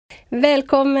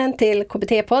Välkommen till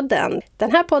KBT-podden.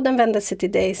 Den här podden vänder sig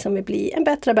till dig som vill bli en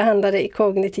bättre behandlare i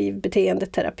kognitiv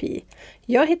beteendeterapi.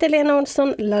 Jag heter Lena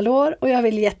Olsson Lalor och jag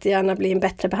vill jättegärna bli en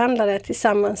bättre behandlare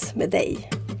tillsammans med dig.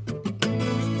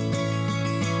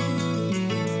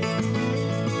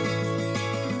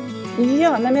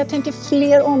 Ja, men jag tänker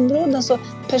fler områden, så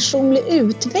personlig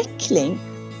utveckling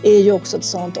är ju också ett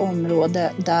sådant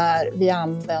område där vi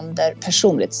använder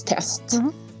personlighetstest.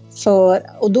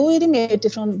 Och då är det mer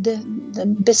utifrån det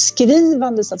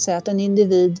beskrivande, så att säga, att en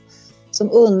individ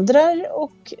som undrar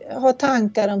och har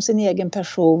tankar om sin egen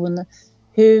person,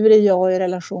 hur är jag i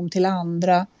relation till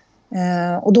andra,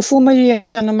 och då får man ju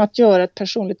genom att göra ett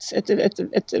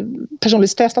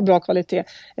personlighetstest av bra kvalitet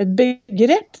ett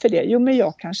begrepp för det. Jo, men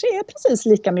jag kanske är precis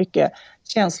lika mycket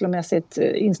känslomässigt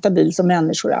instabil som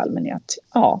människor i allmänhet.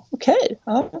 Ja, okej.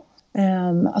 Ja.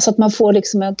 Alltså att man får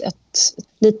liksom ett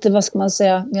lite, vad ska man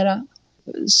säga, mera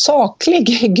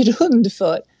saklig grund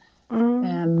för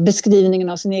beskrivningen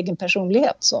av sin egen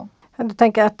personlighet. Så. Du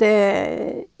tänker att det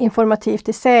är informativt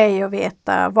i sig att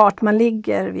veta vart man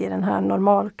ligger vid den här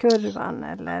normalkurvan?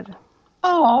 Eller?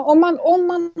 Ja, om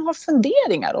man har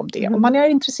funderingar om det, om man är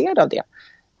intresserad av det.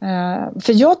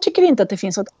 För jag tycker inte att det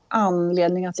finns någon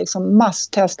anledning att liksom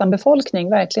masstesta en befolkning,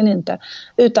 verkligen inte.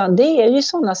 Utan det är ju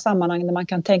sådana sammanhang där man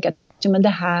kan tänka att men det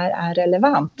här är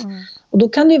relevant. Och då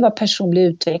kan det ju vara personlig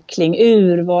utveckling,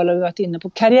 urval, och vi har varit inne på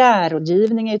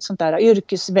karriärrådgivning, ett sånt där,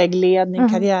 yrkesvägledning,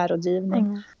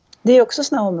 karriärrådgivning. Det är också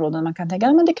sådana områden man kan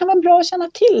tänka, men det kan vara bra att känna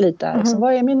till lite här. Liksom,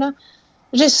 vad är mina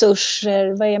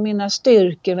resurser, vad är mina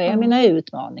styrkor, vad är mina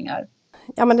utmaningar?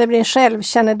 Ja, men det blir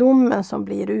självkännedomen som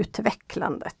blir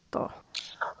utvecklandet då.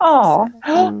 Ja.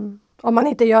 Om man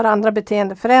inte gör andra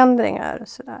beteendeförändringar,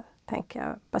 så där, tänker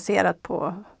jag, baserat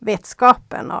på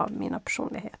vetskapen av mina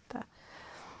personligheter.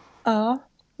 Ja,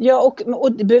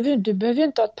 och du behöver ju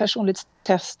inte ha ett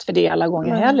personlighetstest för det alla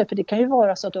gånger heller. För det kan ju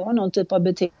vara så att du har någon typ av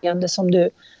beteende som du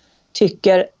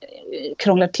tycker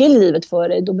krånglar till livet för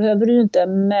dig. Då behöver du ju inte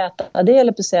mäta det,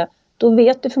 eller på att säga. Då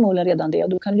vet du förmodligen redan det. Och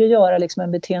då kan du ju göra liksom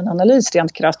en beteendeanalys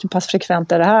rent krasst. Hur pass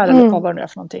frekvent är det här? Eller vad det är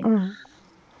för någonting.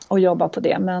 Och jobba på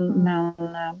det. Men...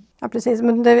 Ja, precis.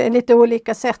 Men det är lite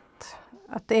olika sätt.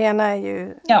 Att det ena är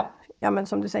ju, ja men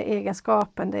som du säger,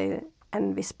 egenskapen. Det är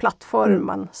en viss plattform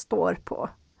man står på.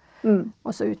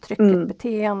 Och så uttrycker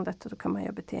beteendet. Och då kan man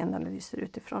göra beteendeanalyser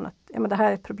utifrån att ja, men det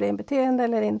här är ett problembeteende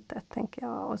eller inte, tänker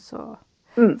jag. Och så,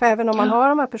 för även om man har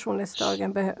de här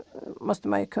personlighetsdragen måste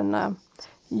man ju kunna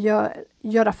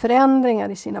göra förändringar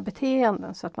i sina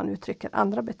beteenden. Så att man uttrycker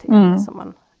andra beteenden som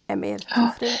man är mer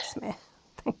tillfreds med,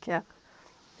 tänker jag.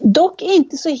 Dock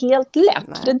inte så helt lätt.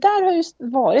 Nej. Det där har ju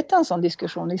varit en sån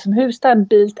diskussion. Liksom, hur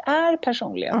stabilt är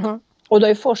personlighet? Och det har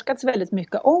ju forskats väldigt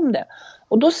mycket om det.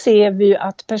 Och då ser vi ju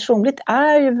att personligt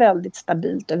är ju väldigt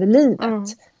stabilt över livet.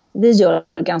 Vi gör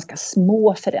ganska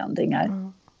små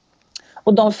förändringar.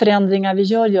 Och de förändringar vi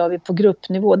gör vi på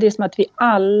gruppnivå. Det är som att vi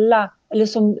alla, eller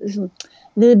som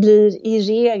vi blir i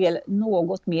regel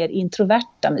något mer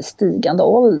introverta med stigande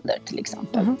ålder till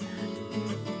exempel.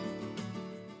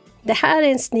 Det här är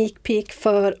en sneak peek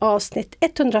för avsnitt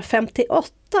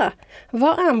 158.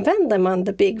 Vad använder man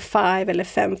The Big Five eller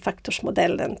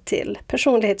 5-faktorsmodellen till?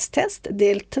 Personlighetstest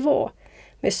del 2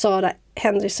 med Sara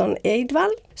Henriksson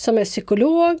Eidvall som är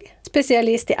psykolog,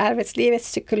 specialist i arbetslivets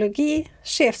psykologi,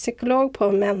 chefpsykolog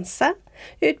på Mensa,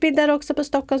 utbildar också på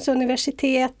Stockholms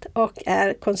universitet och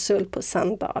är konsult på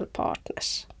Sandal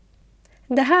Partners.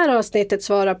 Det här avsnittet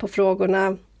svarar på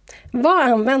frågorna: vad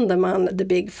använder man The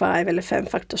Big Five eller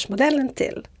 5-faktorsmodellen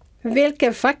till?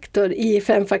 Vilken faktor i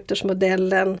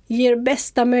 5-faktorsmodellen ger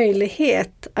bästa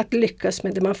möjlighet att lyckas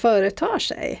med det man företar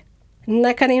sig?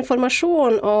 När kan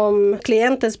information om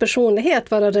klientens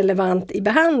personlighet vara relevant i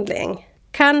behandling?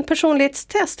 Kan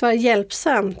personlighetstest vara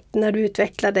hjälpsamt när du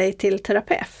utvecklar dig till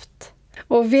terapeut?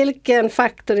 Och vilken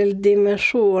faktor eller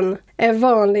dimension är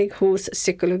vanlig hos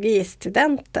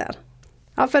psykologistudenter?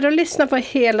 Ja, för att lyssna på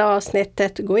hela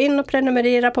avsnittet, gå in och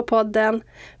prenumerera på podden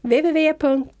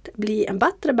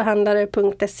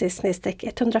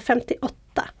www.blienbattrebehandlare.se/158.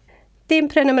 Din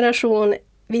prenumeration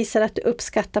visar att du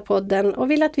uppskattar podden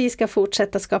och vill att vi ska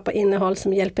fortsätta skapa innehåll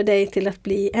som hjälper dig till att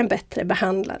bli en bättre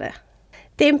behandlare.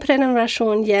 Din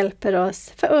prenumeration hjälper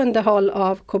oss för underhåll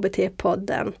av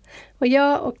KBT-podden. Och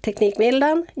jag och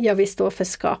Teknikmildan, vi står för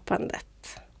skapandet.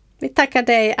 Vi tackar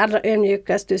dig allra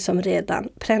ödmjukast, du som redan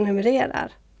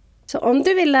prenumererar. Så om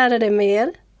du vill lära dig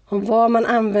mer om vad man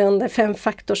använder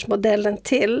 5-faktorsmodellen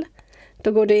till,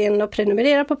 då går du in och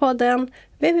prenumererar på podden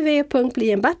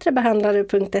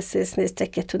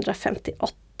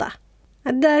www.blienbattrebehandlare.se/158.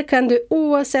 Där kan du,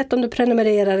 oavsett om du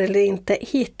prenumererar eller inte,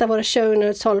 hitta våra show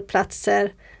notes,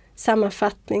 hållplatser,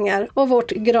 sammanfattningar och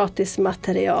vårt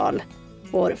gratismaterial,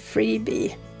 vår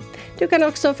freebie. Du kan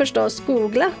också förstås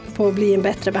googla på Bli en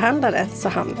bättre behandlare så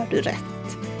hamnar du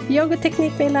rätt. Jag och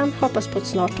Teknikmillan hoppas på ett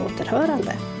snart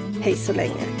återhörande. Hej så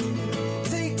länge!